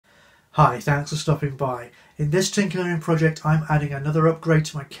Hi, thanks for stopping by. In this Tinkerneering project I'm adding another upgrade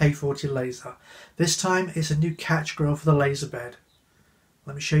to my k40 laser. This time it's a new catch grill for the laser bed.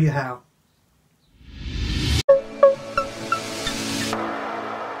 Let me show you how.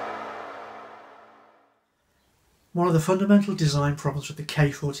 One of the fundamental design problems with the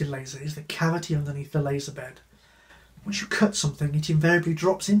k40 laser is the cavity underneath the laser bed. Once you cut something, it invariably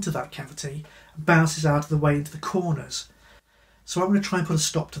drops into that cavity and bounces out of the way into the corners. So I'm going to try and put a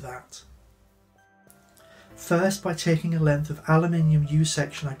stop to that. First, by taking a length of aluminium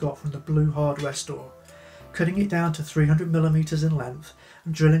U-section I got from the blue hardware store, cutting it down to 300mm in length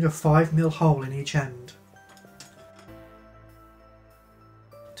and drilling a 5mm hole in each end.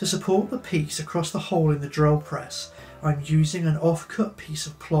 To support the piece across the hole in the drill press, I'm using an off-cut piece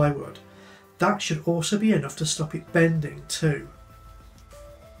of plywood. That should also be enough to stop it bending too.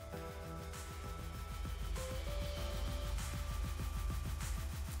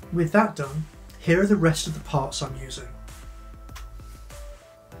 With that done, here are the rest of the parts I'm using.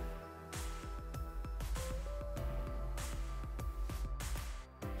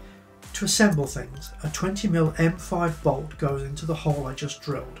 To assemble things, a 20mm M5 bolt goes into the hole I just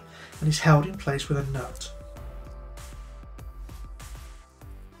drilled and is held in place with a nut.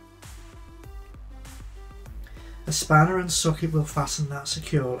 A spanner and socket will fasten that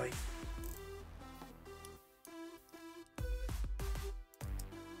securely.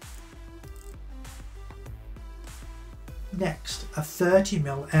 Next, a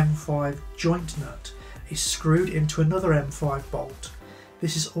 30mm M5 joint nut is screwed into another M5 bolt.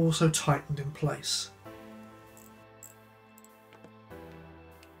 This is also tightened in place.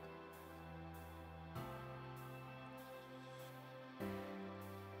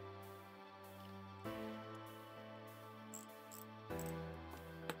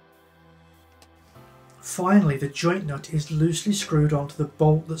 Finally, the joint nut is loosely screwed onto the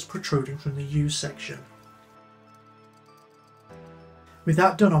bolt that's protruding from the U section. With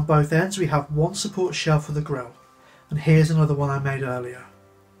that done on both ends, we have one support shelf for the grill, and here's another one I made earlier.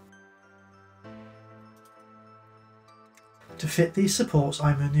 To fit these supports,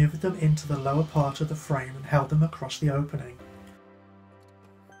 I manoeuvred them into the lower part of the frame and held them across the opening.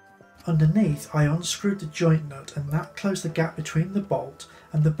 Underneath, I unscrewed the joint nut and that closed the gap between the bolt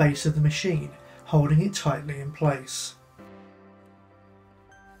and the base of the machine, holding it tightly in place.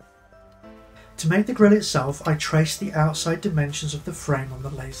 To make the grill itself, I traced the outside dimensions of the frame on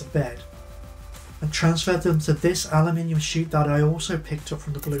the laser bed and transferred them to this aluminium sheet that I also picked up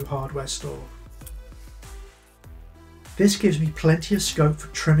from the blue hardware store. This gives me plenty of scope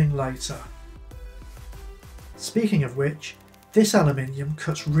for trimming later. Speaking of which, this aluminium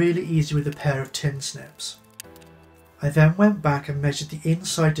cuts really easy with a pair of tin snips. I then went back and measured the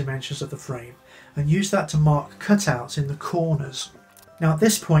inside dimensions of the frame and used that to mark cutouts in the corners. Now at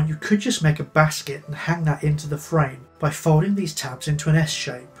this point you could just make a basket and hang that into the frame by folding these tabs into an S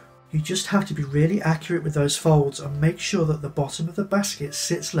shape. You just have to be really accurate with those folds and make sure that the bottom of the basket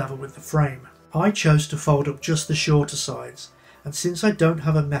sits level with the frame. I chose to fold up just the shorter sides, and since I don't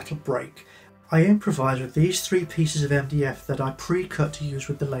have a metal brake, I improvised with these 3 pieces of MDF that I pre-cut to use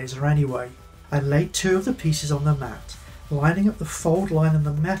with the laser anyway. I laid 2 of the pieces on the mat, lining up the fold line and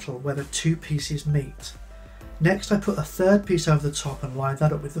the metal where the 2 pieces meet. Next I put a 3rd piece over the top and lined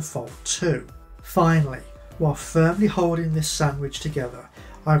that up with the fold too. Finally, while firmly holding this sandwich together,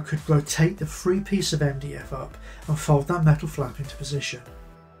 I could rotate the free piece of MDF up and fold that metal flap into position.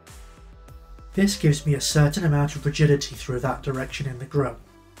 This gives me a certain amount of rigidity through that direction in the grill.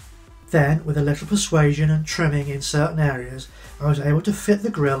 Then, with a little persuasion and trimming in certain areas, I was able to fit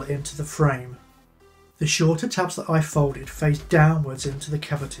the grill into the frame. The shorter tabs that I folded face downwards into the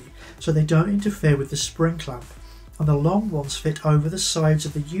cavity so they don't interfere with the spring clamp, and the long ones fit over the sides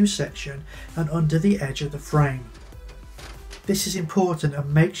of the U section and under the edge of the frame. This is important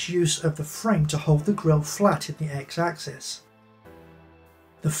and makes use of the frame to hold the grill flat in the X-axis.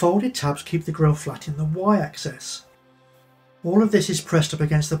 The folded tabs keep the grill flat in the Y-axis. All of this is pressed up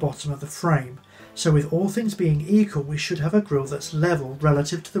against the bottom of the frame, so with all things being equal we should have a grill that's level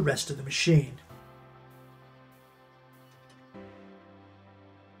relative to the rest of the machine.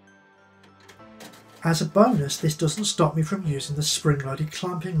 As a bonus, this doesn't stop me from using the spring-loaded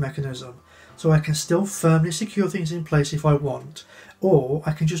clamping mechanism, so I can still firmly secure things in place if I want, or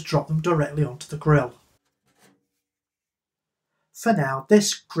I can just drop them directly onto the grill. For now,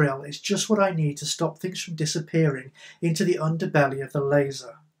 this grill is just what I need to stop things from disappearing into the underbelly of the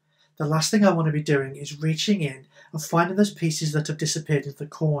laser. The last thing I want to be doing is reaching in and finding those pieces that have disappeared into the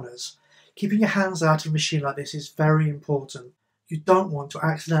corners. Keeping your hands out of a machine like this is very important. You don't want to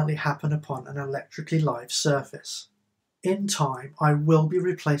accidentally happen upon an electrically live surface. In time, I will be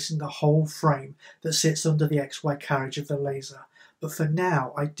replacing the whole frame that sits under the XY carriage of the laser, but for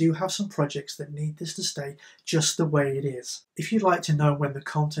now I do have some projects that need this to stay just the way it is. If you'd like to know when the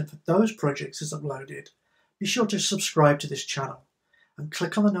content for those projects is uploaded, be sure to subscribe to this channel and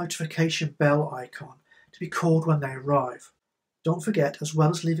click on the notification bell icon to be called when they arrive. Don't forget, as well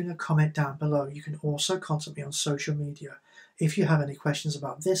as leaving a comment down below, you can also contact me on social media if you have any questions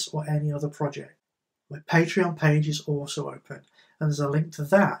about this or any other project. My Patreon page is also open, and there's a link to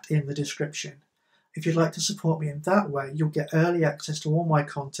that in the description. If you'd like to support me in that way, you'll get early access to all my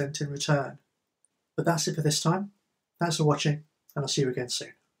content in return. But that's it for this time. Thanks for watching, and I'll see you again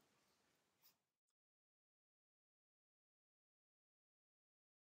soon.